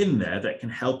tools in there that can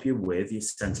help you with your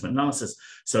sentiment analysis.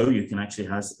 So you can actually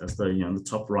on the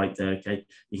top right there, okay,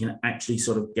 you can actually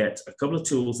sort of get a couple of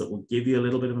tools that will give you a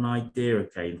little bit of an idea,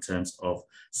 okay, in terms of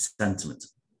sentiment.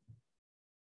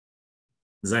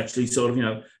 There's actually sort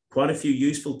of, quite a few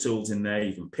useful tools in there.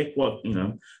 You can pick what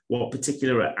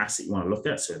particular asset you want to look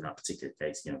at. So in that particular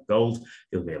case, gold,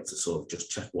 you'll be able to sort of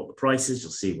just check what the price is.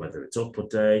 You'll see whether it's up a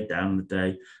day, down the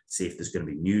day, see if there's going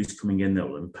to be news coming in that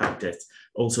will impact it.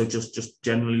 Also, just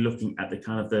generally looking at the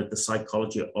kind of the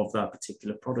psychology of that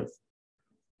particular product.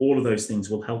 All of those things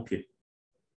will help you.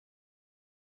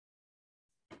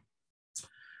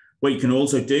 What you can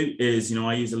also do is,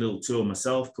 I use a little tool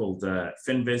myself called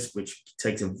FinViz, which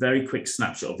takes a very quick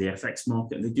snapshot of the FX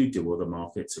market, and they do other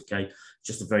markets, okay?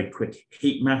 Just a very quick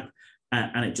heat map,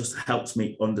 and it just helps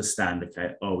me understand,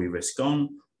 okay, are we risk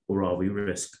on or are we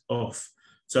risk off?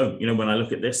 So, when I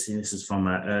look at this, and this is from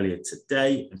earlier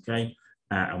today, okay,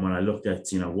 and when I look at,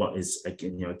 what is,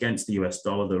 against the US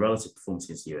dollar, the relative performance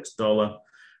against the US dollar,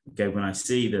 okay, when I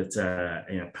see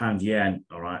that, pound yen,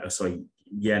 all right,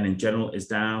 yen in general is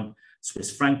down,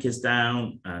 Swiss franc is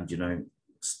down, and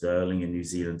sterling and New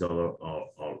Zealand dollar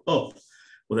are up.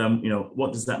 Well, then,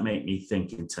 what does that make me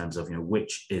think in terms of,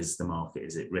 which is the market?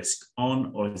 Is it risk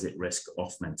on or is it risk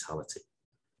off mentality?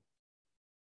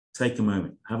 Take a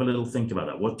moment, have a little think about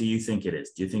that. What do you think it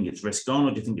is? Do you think it's risk on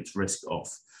or do you think it's risk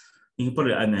off? You can put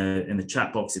it in the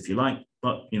chat box if you like,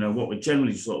 but what we're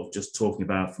generally sort of just talking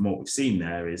about from what we've seen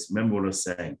there is, remember what I was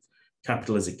saying,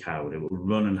 capital is a coward. It will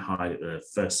run and hide at the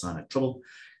first sign of trouble.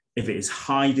 If it is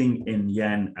hiding in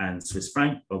yen and Swiss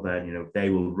franc, well then, they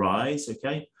will rise,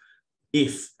 okay?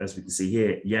 If, as we can see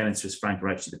here, yen and Swiss franc are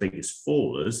actually the biggest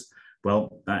fallers,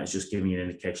 well, that is just giving you an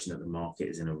indication that the market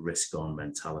is in a risk-on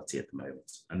mentality at the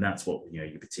moment. And that's what,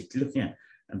 you're particularly looking at.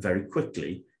 And very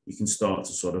quickly, you can start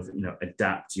to sort of,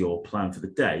 adapt your plan for the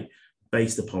day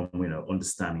based upon,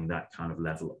 understanding that kind of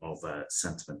level of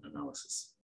sentiment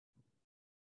analysis.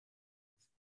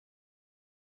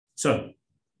 So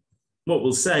what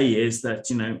we'll say is that,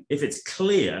 if it's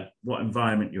clear what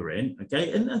environment you're in,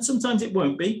 okay, and sometimes it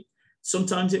won't be,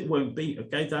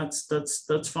 okay, that's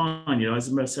fine,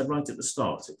 as I said right at the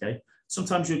start, okay.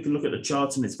 Sometimes you can look at the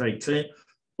chart and it's very clear,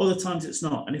 other times it's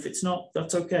not, and if it's not,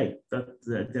 that's okay.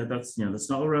 That's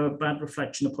not a bad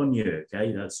reflection upon you,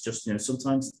 okay. That's just,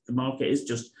 sometimes the market is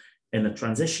just in a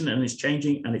transition and it's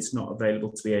changing and it's not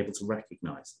available to be able to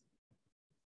recognize.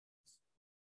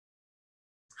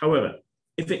 However,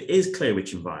 if it is clear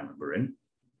which environment we're in,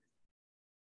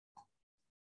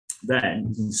 then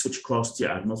you can switch across to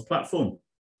your Admirals platform.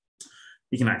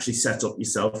 You can actually set up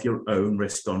yourself your own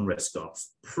risk on, risk off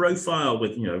profile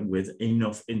with, with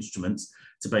enough instruments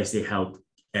to basically help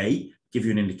give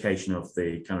you an indication of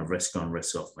the kind of risk on,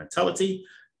 risk off mentality,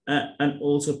 and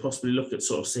also possibly look at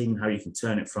sort of seeing how you can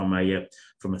turn it from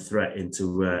a threat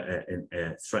into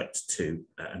a threat to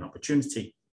an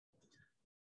opportunity.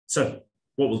 So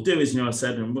what we'll do is, I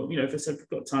said, and if I said we've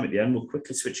got time at the end, we'll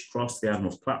quickly switch across to the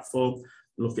Admirals platform,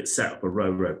 look at set up a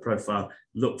row profile,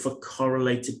 look for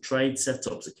correlated trade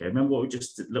setups. Okay, remember what we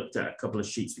just looked at a couple of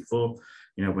sheets before.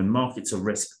 When markets are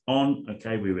risk on,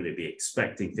 okay, we would be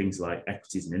expecting things like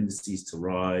equities and indices to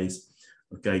rise.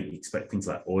 Okay, you expect things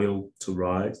like oil to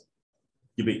rise.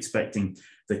 You'll be expecting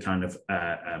the kind of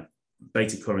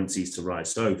beta currencies to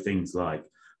rise. So things like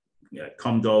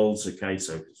Comdols, okay,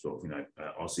 so sort of,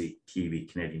 Aussie, Kiwi,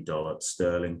 Canadian dollar,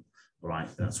 sterling, all right,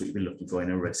 that's what you'd be looking for in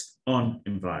a risk-on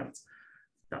environment.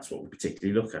 That's what we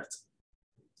particularly look at.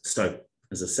 So,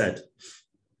 as I said,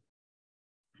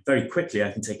 very quickly,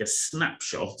 I can take a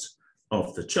snapshot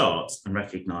of the charts and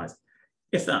recognize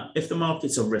if the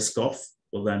markets are risk-off,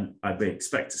 well, then I'd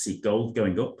expect to see gold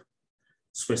going up,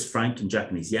 Swiss franc and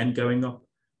Japanese yen going up,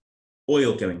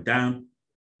 oil going down,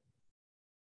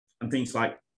 and things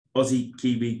like Aussie,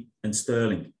 Kiwi, and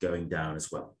sterling going down as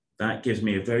well. That gives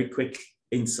me a very quick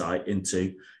insight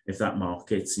into if that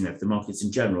market's, if the markets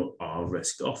in general are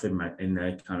risk off in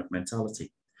their kind of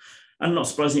mentality. And not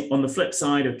surprisingly, on the flip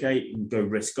side, okay, you can go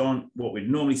risk on. What we'd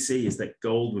normally see is that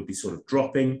gold would be sort of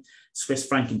dropping. Swiss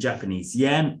franc and Japanese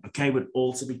yen, okay, would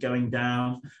also be going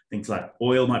down. Things like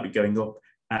oil might be going up,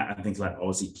 and things like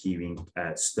Aussie, Kiwi,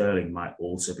 sterling might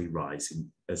also be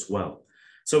rising as well.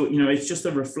 So, it's just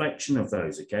a reflection of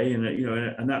those, okay? And,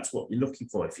 and that's what you're looking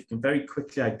for. If you can very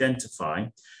quickly identify,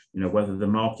 whether the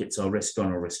markets are risk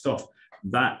on or risk off,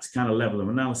 that kind of level of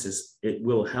analysis, it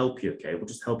will help you, okay? It will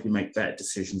just help you make better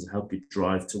decisions and help you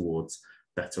drive towards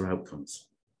better outcomes.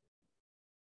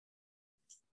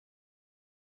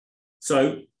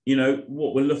 So,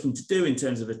 what we're looking to do in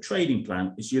terms of a trading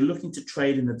plan is you're looking to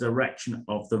trade in the direction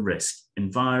of the risk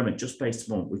environment, just based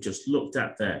on what we just looked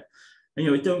at there. And,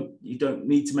 you don't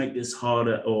need to make this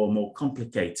harder or more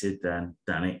complicated than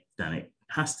it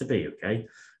has to be, okay?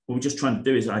 What we're just trying to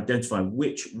do is identify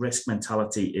which risk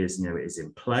mentality is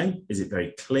in play. Is it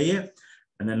very clear?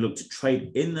 And then look to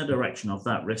trade in the direction of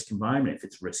that risk environment. If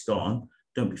it's risk on,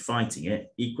 don't be fighting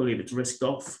it. Equally, if it's risk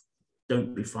off,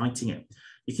 don't be fighting it.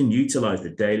 You can utilize the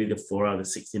daily, the 4-hour, the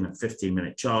 16 and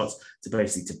 15-minute charts to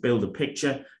basically build a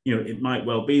picture. It might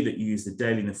well be that you use the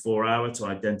daily and the 4-hour to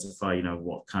identify,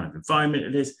 what kind of environment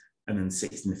it is, and then the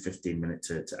 16 and 15-minute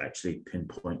to actually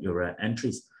pinpoint your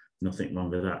entries. Nothing wrong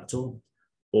with that at all.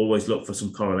 Always look for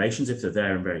some correlations if they're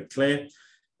there and very clear.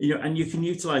 And you can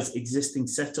utilize existing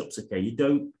setups. Okay, you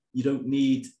don't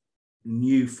need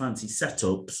new fancy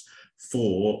setups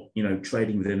for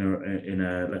trading within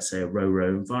a let's say a row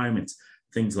environment.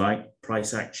 Things like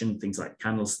price action, things like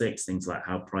candlesticks, things like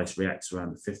how price reacts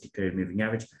around the 50-period moving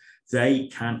average, they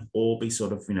can all be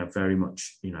sort of, very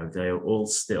much, they are all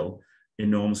still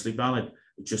enormously valid.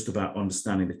 It's just about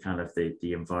understanding the kind of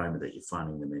the environment that you're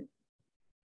finding them in.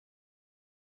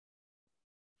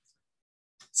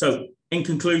 So in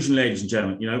conclusion, ladies and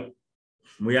gentlemen,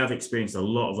 we have experienced a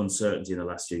lot of uncertainty in the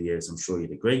last few years, I'm sure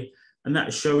you'd agree, and that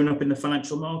is showing up in the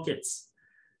financial markets.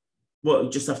 What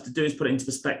you just have to do is put it into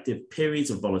perspective.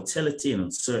 Periods of volatility and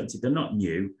uncertainty, they're not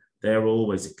new, they're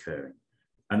always occurring.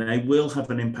 And they will have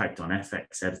an impact on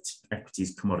FX,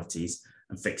 equities, commodities,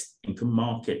 and fixed income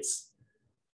markets.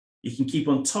 You can keep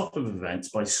on top of events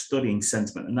by studying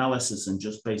sentiment analysis and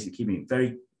just basically keeping it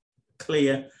very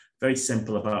clear, very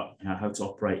simple about how to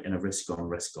operate in a risk on,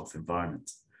 risk off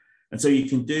environment. And so you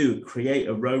can create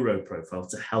a row profile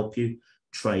to help you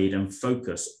trade and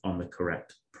focus on the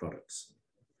correct products.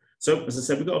 So as I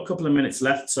said, we've got a couple of minutes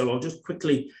left, so I'll just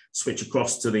quickly switch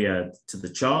across to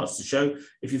the charts to show.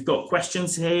 If you've got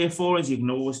questions here for us, you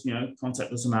can always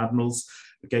contact us on Admirals.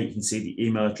 Okay, you can see the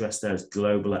email address there is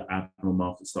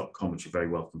global@admiralmarkets.com, which you're very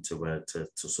welcome to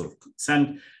sort of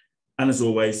send. And as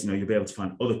always, you'll be able to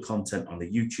find other content on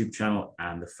the YouTube channel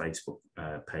and the Facebook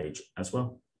page as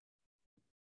well.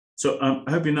 So I'm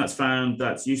hoping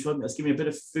that's useful. That's giving me a bit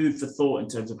of food for thought in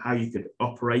terms of how you could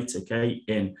operate, okay,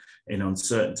 in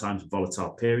uncertain times of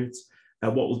volatile periods.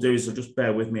 What we'll do is just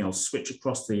bear with me. I'll switch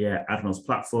across the Admirals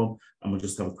platform and we'll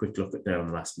just have a quick look at there in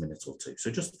the last minute or two. So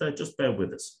just bear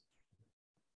with us.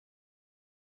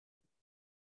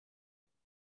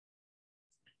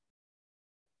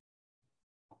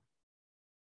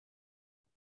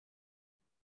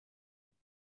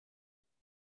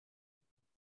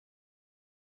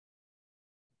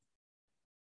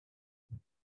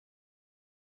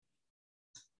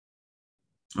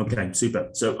 Okay, super.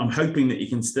 So I'm hoping that you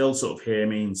can still sort of hear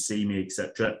me and see me,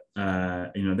 etc.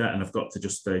 That, and I've got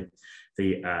the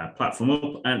platform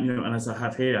up, and and as I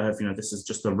have here, I have this is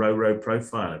just a row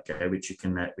profile, okay, which you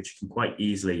can quite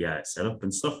easily set up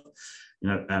and stuff.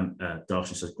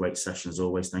 Darshan says great session as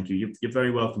always. Thank you. You're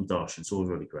very welcome, Darshan. It's all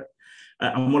really great.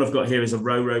 And what I've got here is a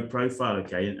row profile,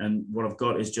 okay, and what I've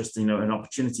got is just an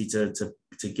opportunity to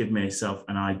give myself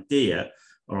an idea,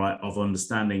 all right, of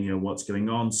understanding what's going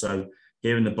on. So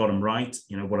here in the bottom right,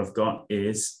 what I've got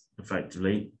is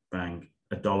effectively, bang,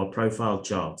 a dollar profile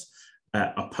chart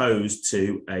opposed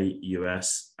to a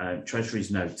US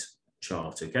Treasuries note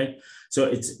chart, okay? So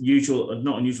it's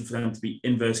not unusual for them to be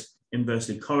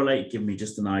inversely correlated, giving me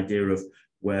just an idea of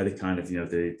where the kind of,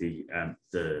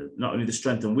 the not only the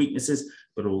strength and weaknesses,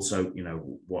 but also,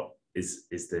 what is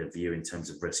the view in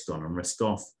terms of risk on and risk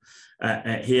off.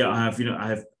 Here I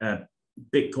have,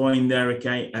 Bitcoin there,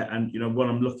 okay, and what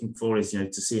I'm looking for is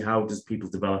to see how does people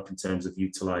develop in terms of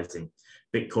utilizing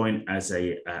Bitcoin as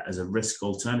a risk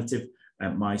alternative.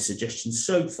 My suggestion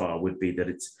so far would be that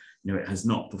it's it has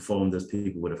not performed as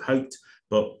people would have hoped,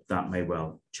 but that may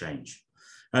well change.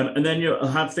 And then I'll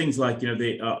have things like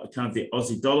the kind of the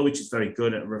Aussie dollar, which is very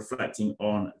good at reflecting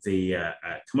on the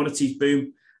commodities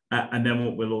boom. And then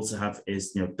what we'll also have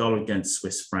is, dollar against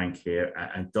Swiss franc here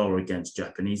and dollar against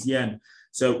Japanese yen.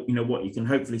 So, what you can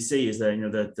hopefully see is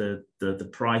that, the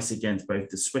price against both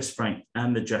the Swiss franc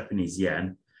and the Japanese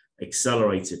yen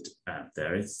accelerated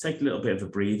there. It's taken a little bit of a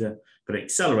breather, but it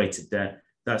accelerated there.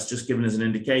 That's just given us an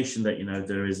indication that,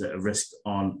 there is a risk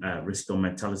on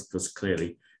mentality, because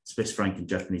clearly Swiss franc and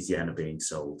Japanese yen are being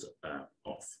sold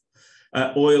off.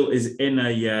 Oil is in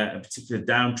a particular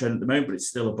downtrend at the moment, but it's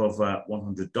still above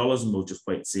 $100, and we'll just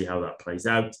wait to see how that plays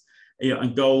out.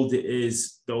 And gold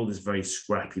is very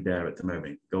scrappy there at the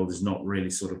moment. Gold is not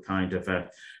really sort of kind of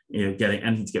getting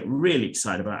anything to get really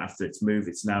excited about after its move.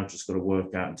 It's now just got to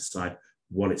work out and decide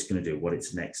what it's going to do, what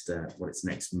its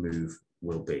next move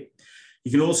will be. You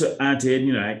can also add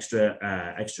in,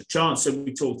 extra charts. So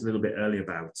we talked a little bit earlier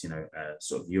about,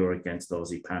 sort of euro against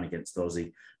Aussie, pound against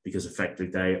Aussie, because effectively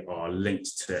they are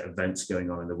linked to events going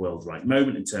on in the world right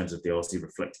moment in terms of the Aussie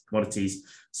reflecting commodities,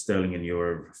 sterling and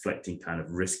euro reflecting kind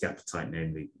of risk appetite,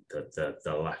 namely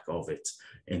the lack of it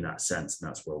in that sense. And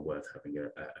that's well worth having a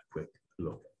quick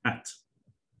look at.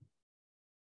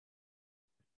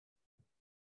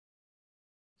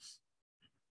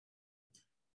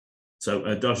 So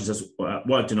Darshan says,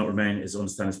 what I do not remain is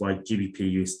understand is why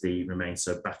GBP USD remains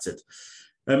so battered.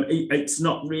 It's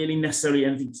not really necessarily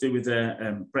anything to do with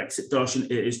Brexit, Darshan.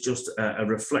 It is just a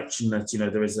reflection that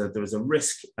there is a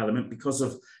risk element because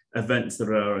of events that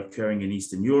are occurring in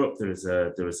Eastern Europe. There is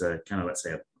a kind of, let's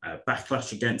say, a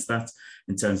backlash against that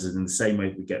in terms of in the same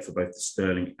way we get for both the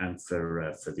sterling and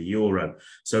for the euro.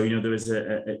 So there is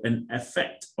an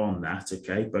effect on that.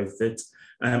 Okay, both it.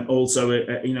 Also,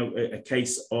 a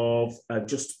case of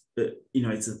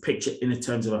it's a picture in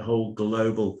terms of a whole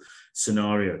global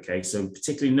scenario. Okay, so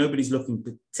particularly nobody's looking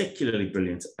particularly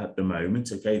brilliant at the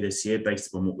moment. Okay, this year based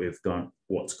upon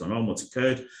what's gone on, what's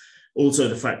occurred. Also,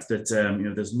 the fact that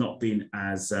there's not been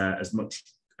as much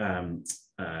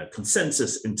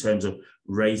consensus in terms of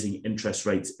raising interest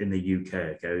rates in the UK.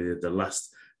 Okay, the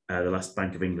last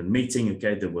Bank of England meeting.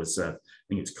 Okay, there was I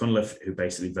think it's Cunliffe who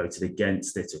basically voted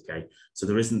against it. Okay, so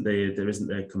there isn't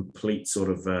a complete sort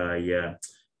of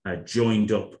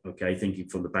joined up, okay, thinking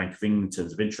from the Bank of England in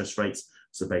terms of interest rates.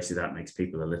 So basically, that makes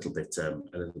people a little bit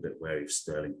wary of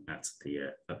sterling at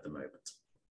the moment.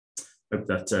 Hope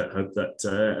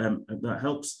that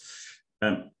helps.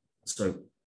 So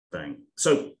bang.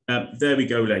 So there we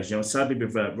go, ladies. Sadly,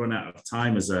 we've run out of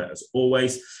time as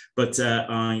always, but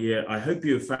I hope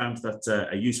you have found that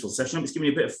a useful session. It's given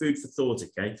you a bit of food for thought.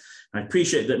 Okay, I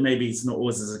appreciate that maybe it's not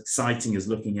always as exciting as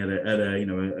looking at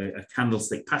a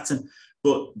candlestick pattern,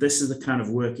 but this is the kind of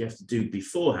work you have to do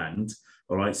beforehand.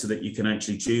 All right, so that you can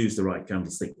actually choose the right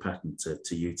candlestick pattern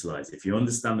to utilize. If you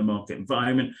understand the market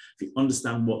environment, if you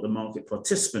understand what the market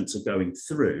participants are going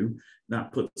through,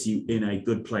 that puts you in a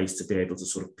good place to be able to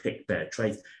sort of pick better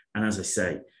trades. And as I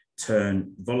say,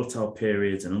 turn volatile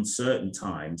periods and uncertain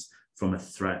times from a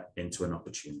threat into an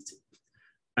opportunity.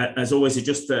 As always, it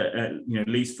just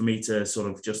leaves for me to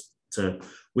sort of just to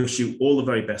wish you all the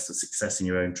very best of success in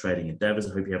your own trading endeavors.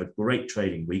 I hope you have a great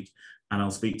trading week, and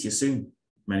I'll speak to you soon.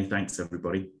 Many thanks,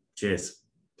 everybody. Cheers.